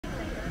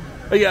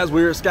Hey guys,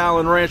 we're at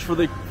Skyland Ranch for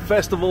the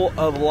Festival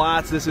of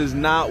Lights. This is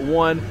night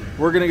one.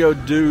 We're gonna go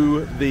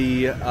do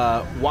the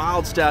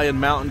Wild Stallion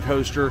Mountain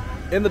Coaster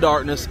in the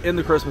darkness, in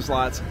the Christmas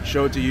lights,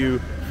 show it to you,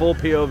 full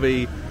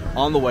POV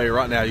on the way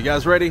right now. You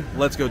guys ready?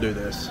 Let's go do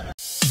this.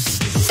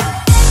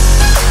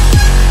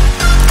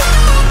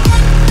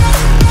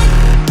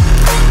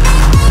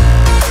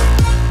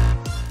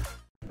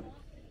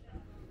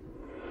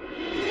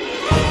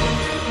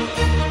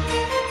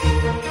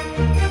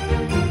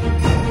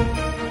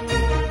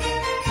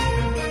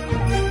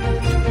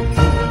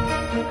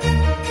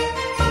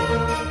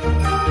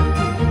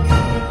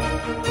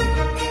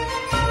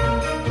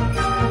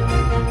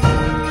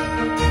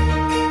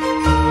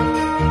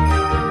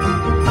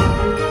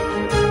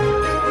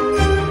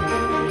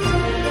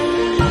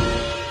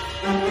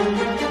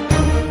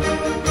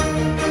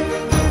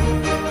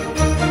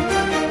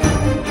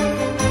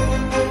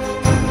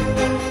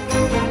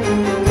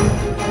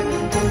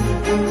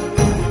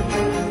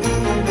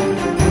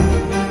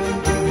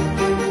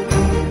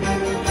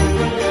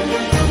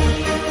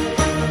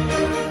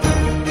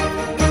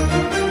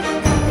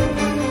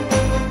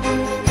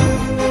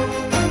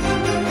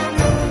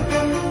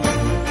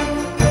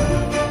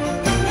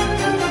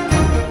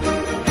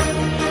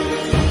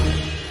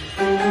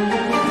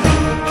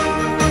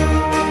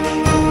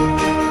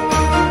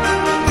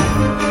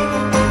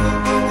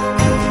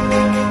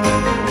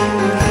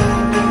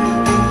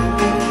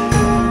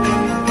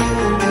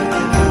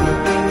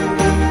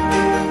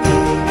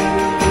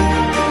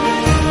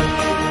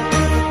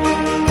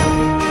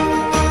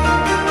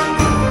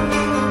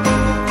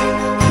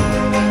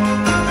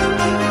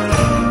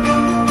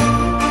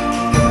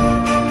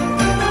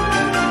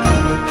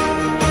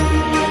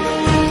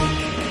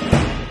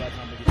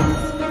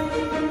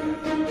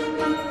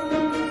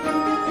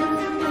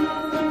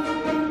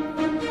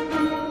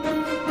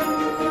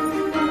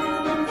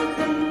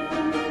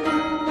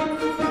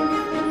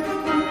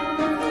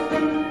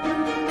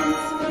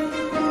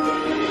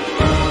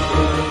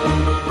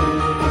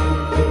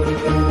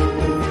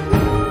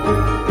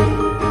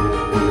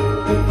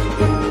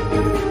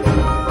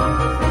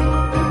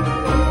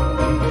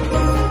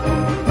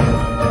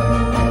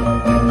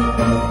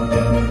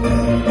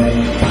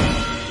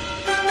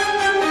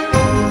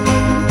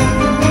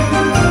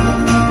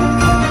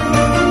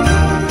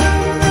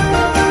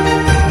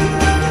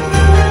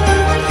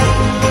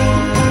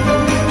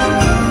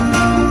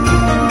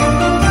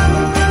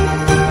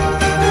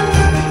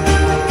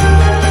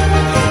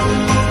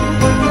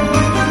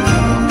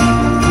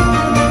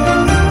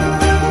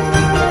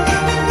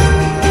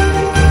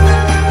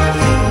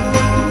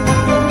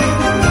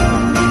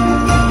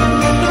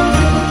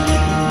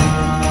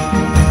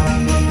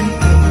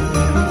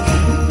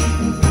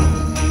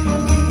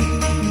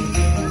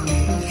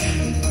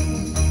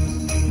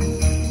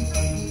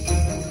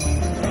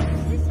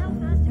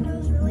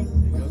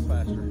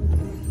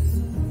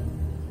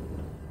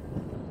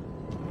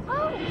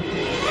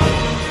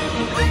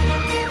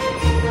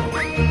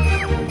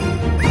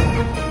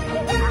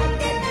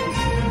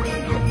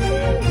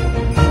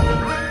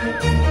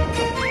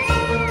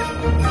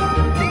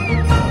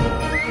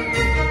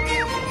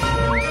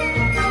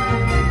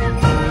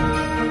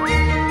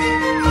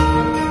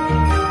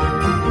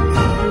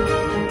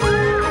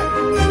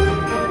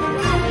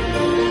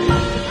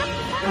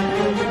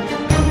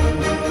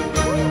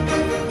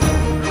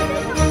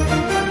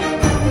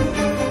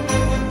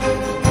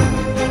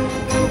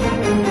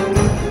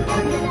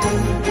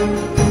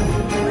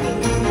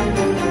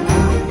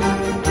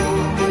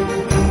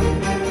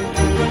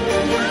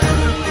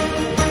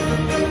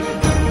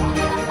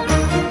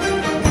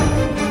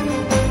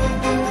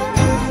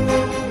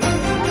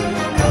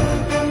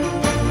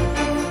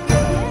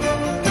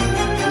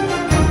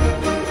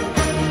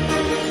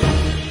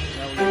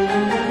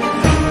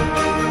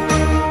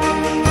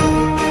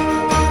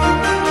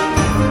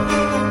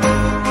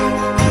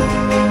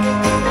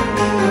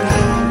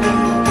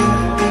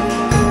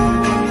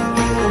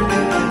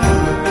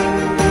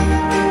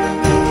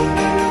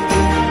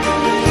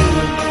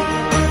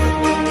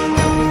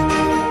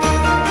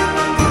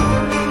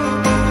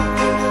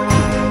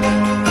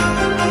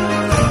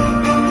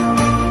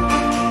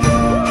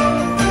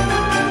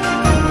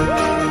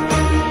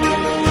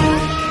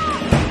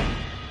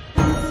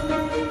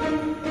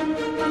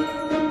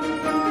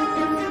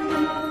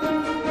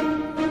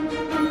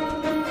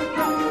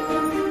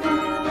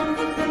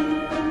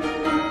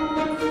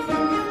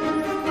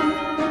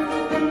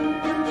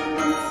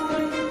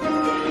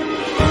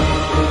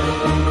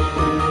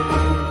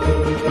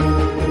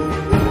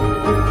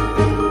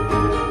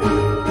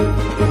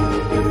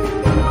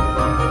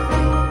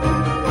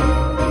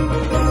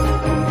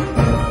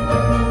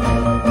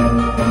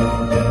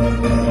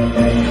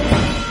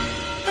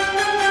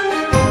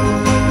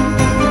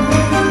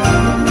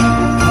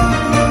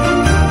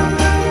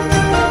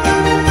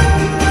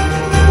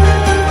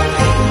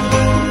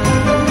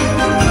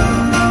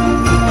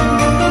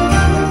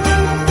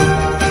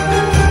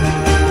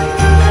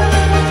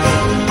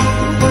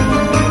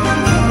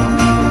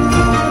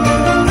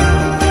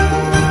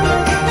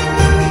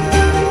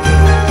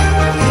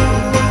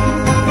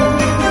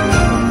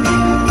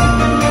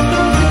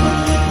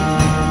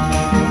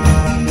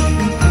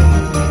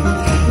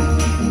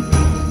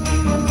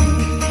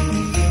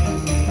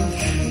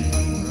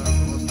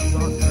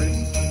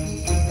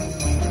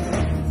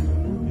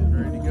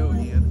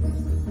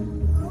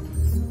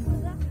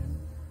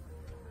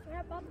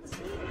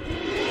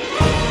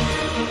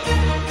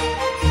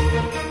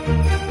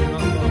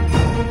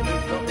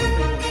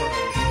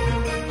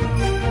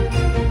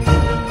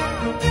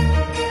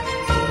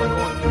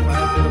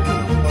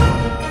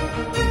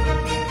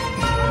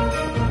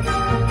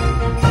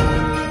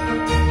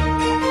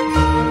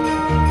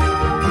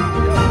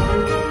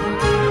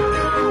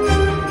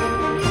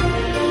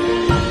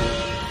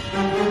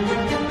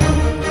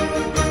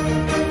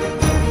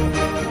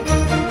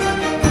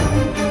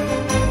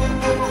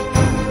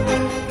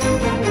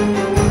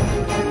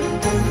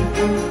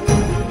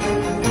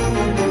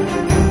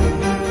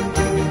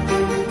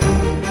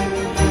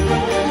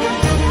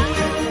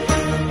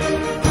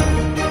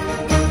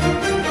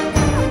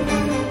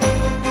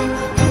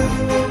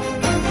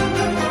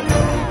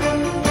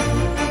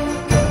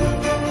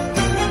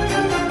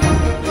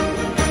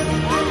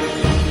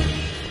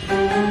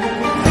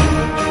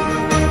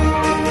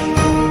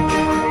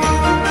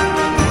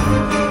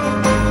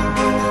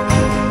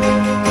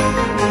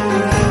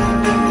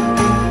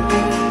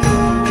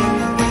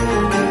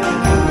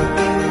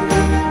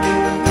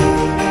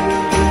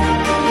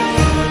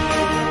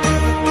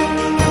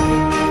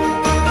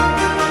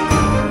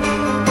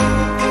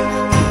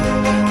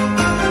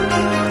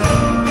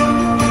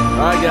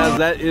 Alrighty guys,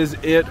 that is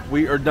it.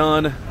 We are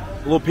done. A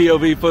little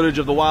POV footage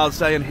of the Wild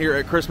Stallion here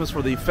at Christmas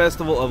for the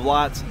Festival of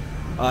Lights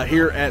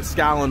here at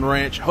Skyland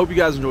Ranch. Hope you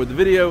guys enjoyed the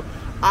video.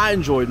 I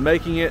enjoyed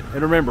making it.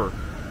 And remember,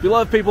 if you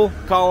love people,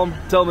 call them,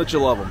 tell them that you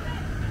love them.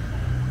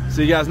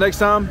 See you guys next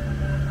time.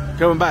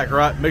 Coming back, all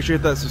right? Make sure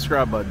you hit that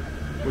subscribe button.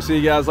 We'll see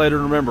you guys later.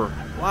 And remember,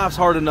 life's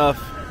hard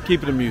enough.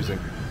 Keep it amusing.